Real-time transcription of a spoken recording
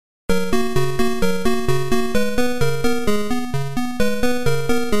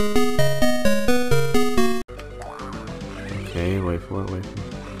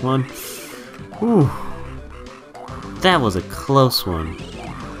That was a close one.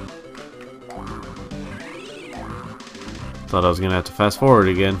 Thought I was gonna have to fast forward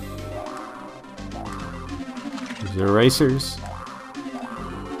again. Is there racers?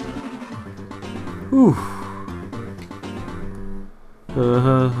 Whew.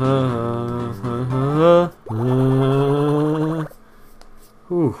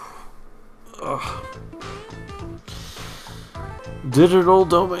 Whew. Digital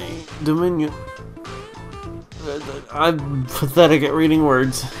Dominion. I'm pathetic at reading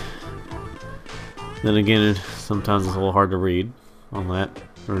words. Then again, sometimes it's a little hard to read on that,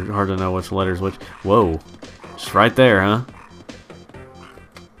 or hard to know which letters which. Whoa, just right there, huh?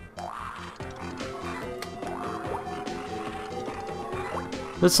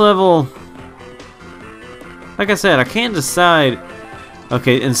 This level, like I said, I can't decide.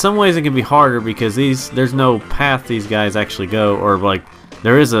 Okay, in some ways it can be harder because there's no path these guys actually go, or like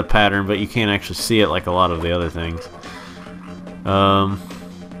there is a pattern, but you can't actually see it like a lot of the other things.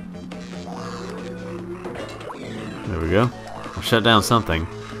 There we go. I shut down something.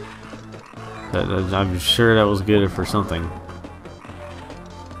 I'm sure that was good for something.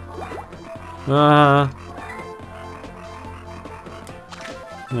 There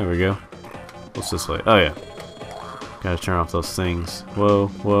we go. What's this way? Oh yeah. Gotta turn off those things. Whoa,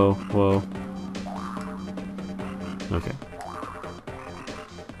 whoa, whoa. Okay.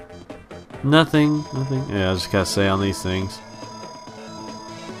 Nothing. Yeah, I just gotta say on these things.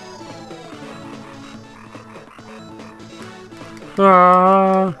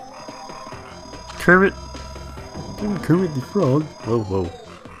 Ah! Kermit the Frog. Whoa, whoa.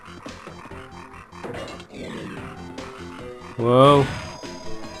 Whoa.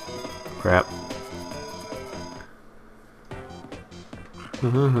 Crap.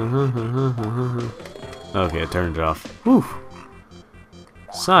 Okay, I turned it off. Whew.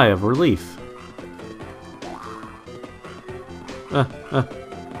 Sigh of relief. Oh.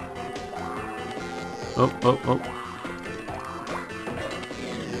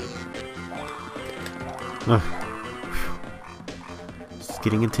 It's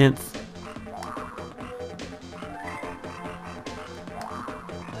getting intense.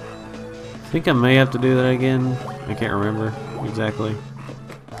 I think I may have to do that again. I can't remember exactly.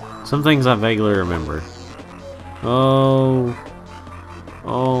 Some things I vaguely remember. Oh.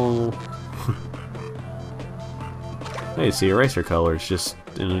 Hey, see, eraser colors, just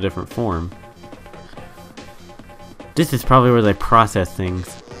in a different form. This is probably where they process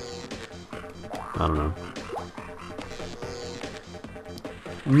things. I don't know.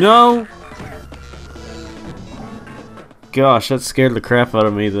 No! Gosh, that scared the crap out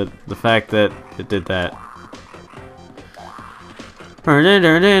of me, the fact that it did that.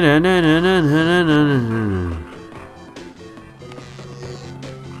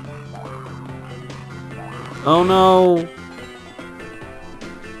 Oh no!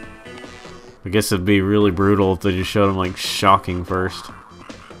 I guess it'd be really brutal if they just showed him like shocking first.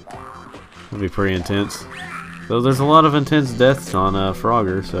 That'd be pretty intense. Though there's a lot of intense deaths on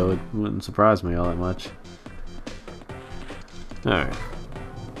Frogger, so it wouldn't surprise me all that much. Alright.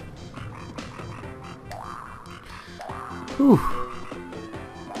 Whew.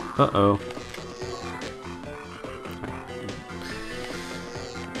 Uh-oh.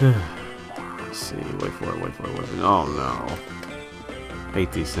 Let's see. Wait for it. Oh no.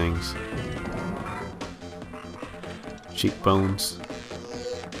 Hate these things. Cheekbones.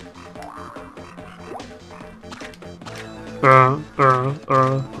 Okay.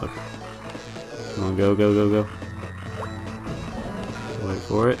 Come on, go. Wait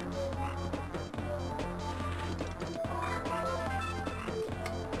for it.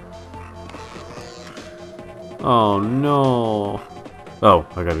 Oh no. Oh,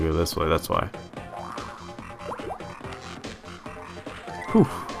 I gotta go this way, that's why. Whew.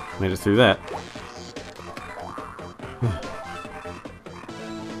 Made it through that.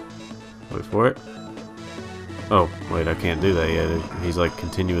 Wait for it. Oh, wait, I can't do that yet. He's like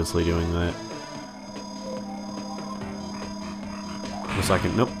continuously doing that. Just like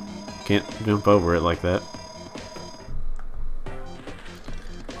it. Nope. Can't jump over it like that.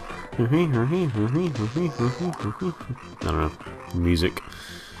 I don't know. Music.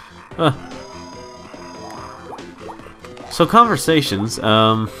 So conversations,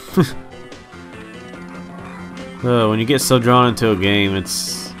 when you get so drawn into a game,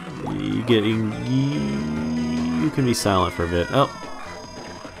 it's you can be silent for a bit. Oh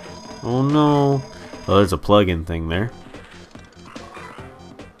no! Oh, there's a plug-in thing there.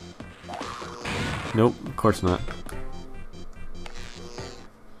 Nope, of course not.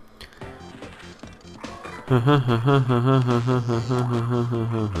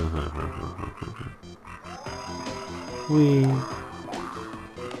 We.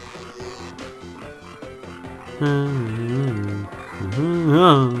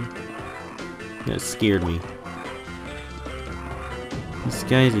 That scared me. These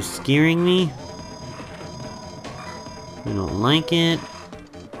guys are scaring me. I don't like it.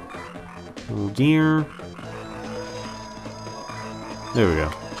 Oh dear. There we go.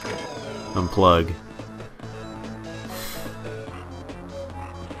 Unplug.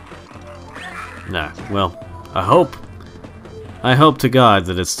 Nah, well, I hope to God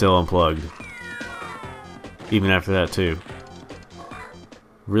that it's still unplugged. Even after that too.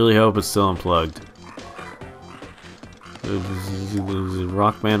 Really hope it's still unplugged.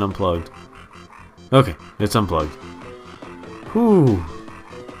 Rockman unplugged. Okay, it's unplugged. Whew.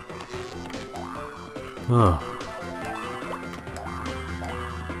 Oh.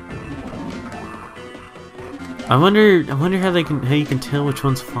 I wonder how you can tell which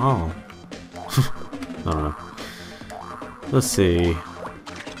ones fall. I don't know. Let's see.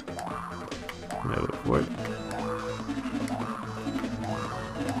 No, wait for it.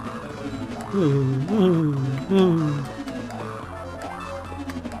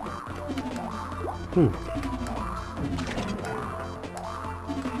 Ooh.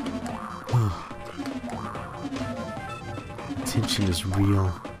 Tension is real.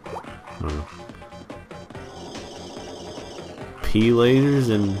 I don't know. P lasers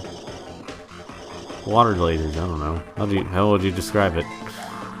and water lasers. I don't know. How would you describe it?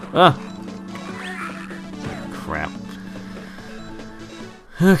 Ah. Crap.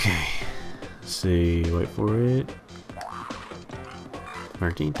 Okay. Let's see. Wait for it.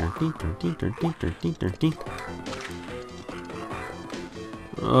 13.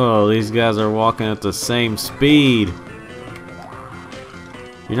 Oh, these guys are walking at the same speed.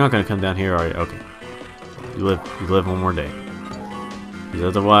 You're not gonna come down here, are you? Okay. You live one more day. Because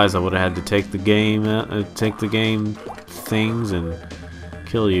otherwise, I would have had to take the game things and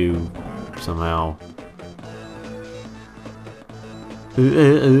kill you somehow.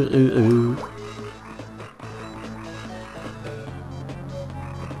 You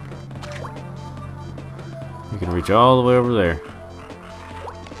can reach all the way over there.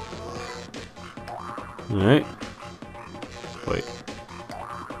 Alright. Wait.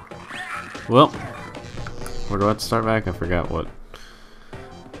 Well, where do I have to start back? I forgot what.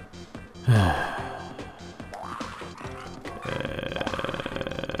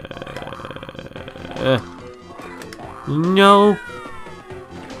 No!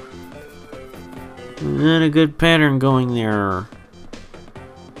 Not a good pattern going there.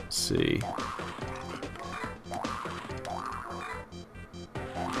 Let's see.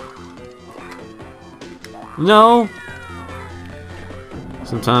 No!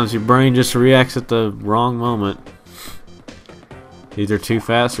 Sometimes your brain just reacts at the wrong moment. Either too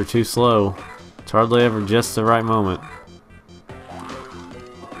fast or too slow. It's hardly ever just the right moment.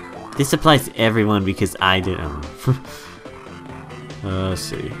 This applies to everyone because I didn't. Let's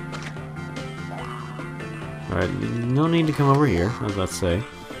see. Alright, no need to come over here, I was about to say.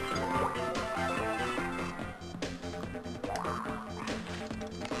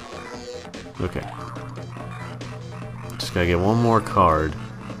 Okay. Just gotta get one more card.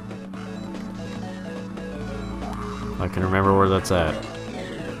 I can remember where that's at.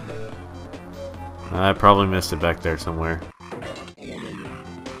 I probably missed it back there somewhere.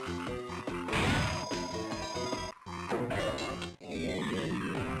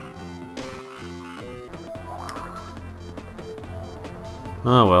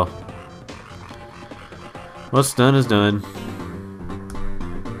 Oh well. What's done is done.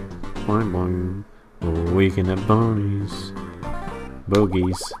 Boing boing. Weekend at Bonnie's.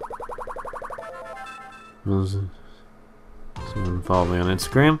 Bogies. Someone follow me on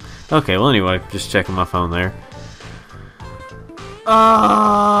Instagram? Okay, well anyway, just checking my phone there.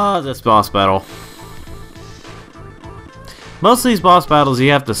 This boss battle. Most of these boss battles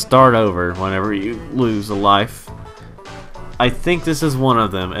you have to start over whenever you lose a life. I think this is one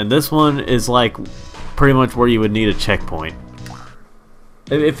of them, and this one is like pretty much where you would need a checkpoint.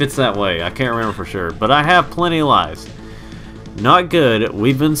 If it's that way, I can't remember for sure, but I have plenty of lives. Not good,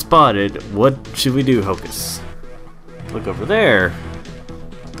 we've been spotted. What should we do, Hocus? Look over there.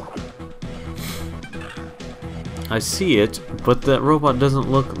 I see it, but that robot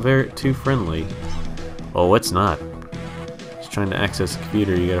doesn't look too friendly. Oh, it's not. It's trying to access the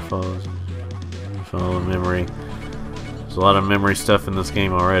computer. You gotta follow the memory. There's a lot of memory stuff in this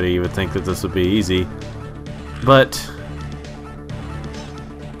game already. You would think that this would be easy, but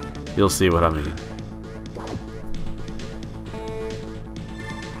you'll see what I mean.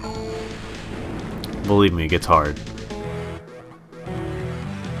 Believe me, it gets hard.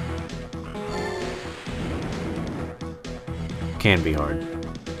 can be hard.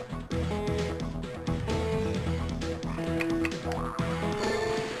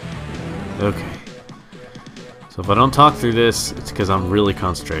 Okay. So if I don't talk through this, it's because I'm really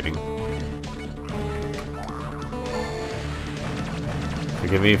concentrating.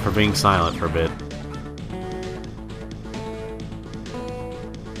 Forgive me for being silent for a bit.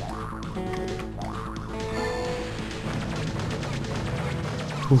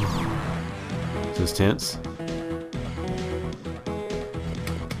 Whew. This is tense.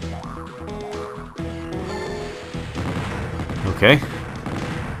 Okay.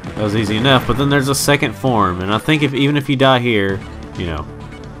 That was easy enough, but then there's a second form, and I think even if you die here, you know.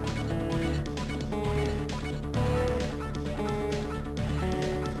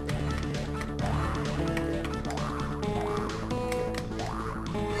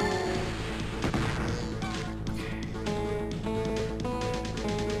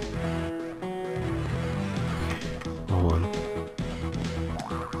 Hold on.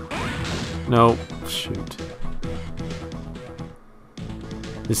 Nope. Shoot.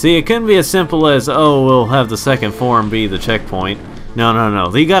 You see, it couldn't be as simple as, oh, we'll have the second form be the checkpoint. No, no,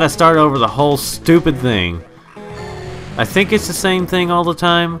 no. You gotta start over the whole stupid thing. I think it's the same thing all the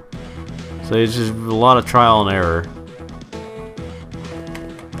time. So it's just a lot of trial and error.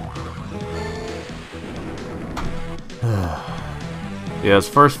 Yeah, his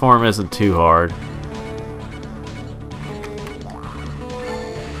first form isn't too hard.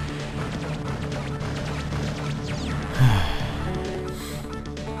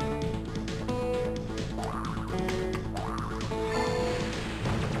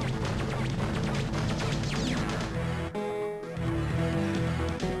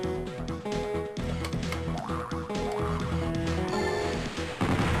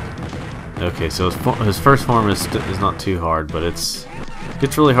 Okay, so his first form is not too hard, but it's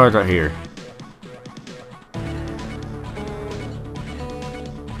really hard right here.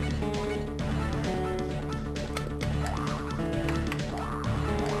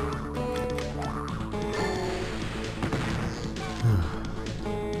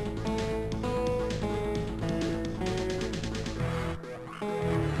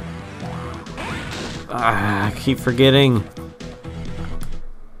 I keep forgetting.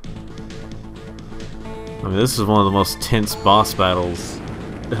 I mean, this is one of the most tense boss battles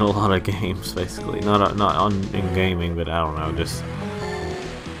in a lot of games, basically. Not in gaming, but I don't know, just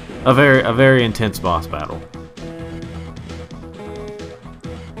a very intense boss battle.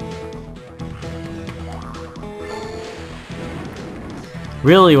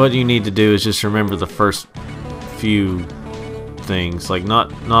 Really, what you need to do is just remember the first few things, like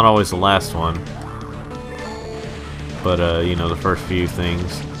not always the last one, but you know, the first few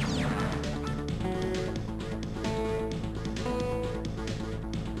things.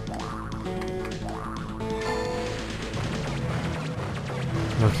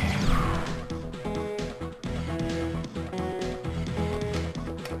 Okay.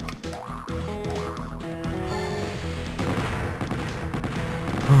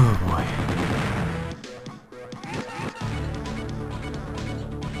 Oh boy.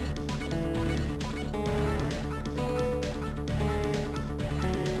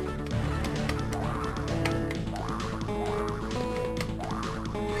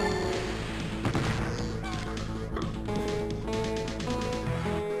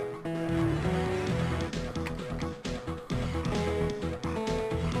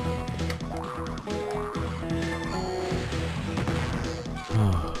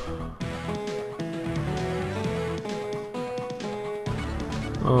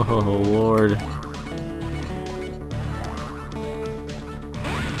 Oh Lord.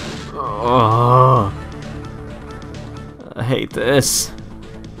 Oh, I hate this.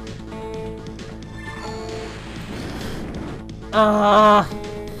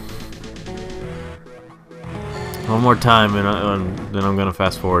 One more time and then I'm gonna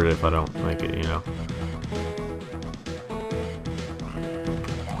fast forward it if I don't make it, you know.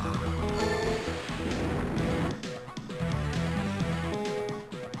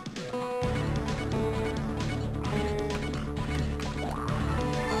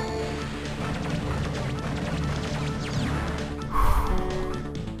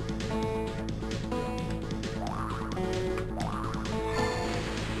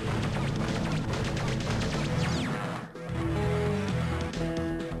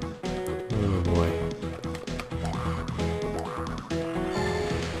 Oh boy.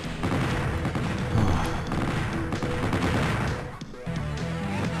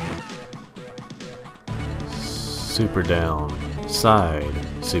 Super down, side,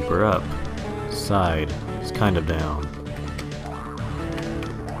 super up, side, it's kind of down.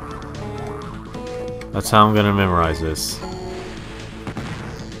 That's how I'm gonna memorize this.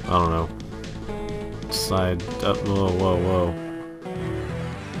 don't know. Side up. Whoa, whoa, whoa.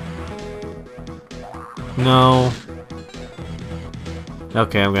 No.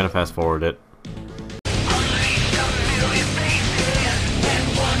 Okay, I'm gonna fast forward it.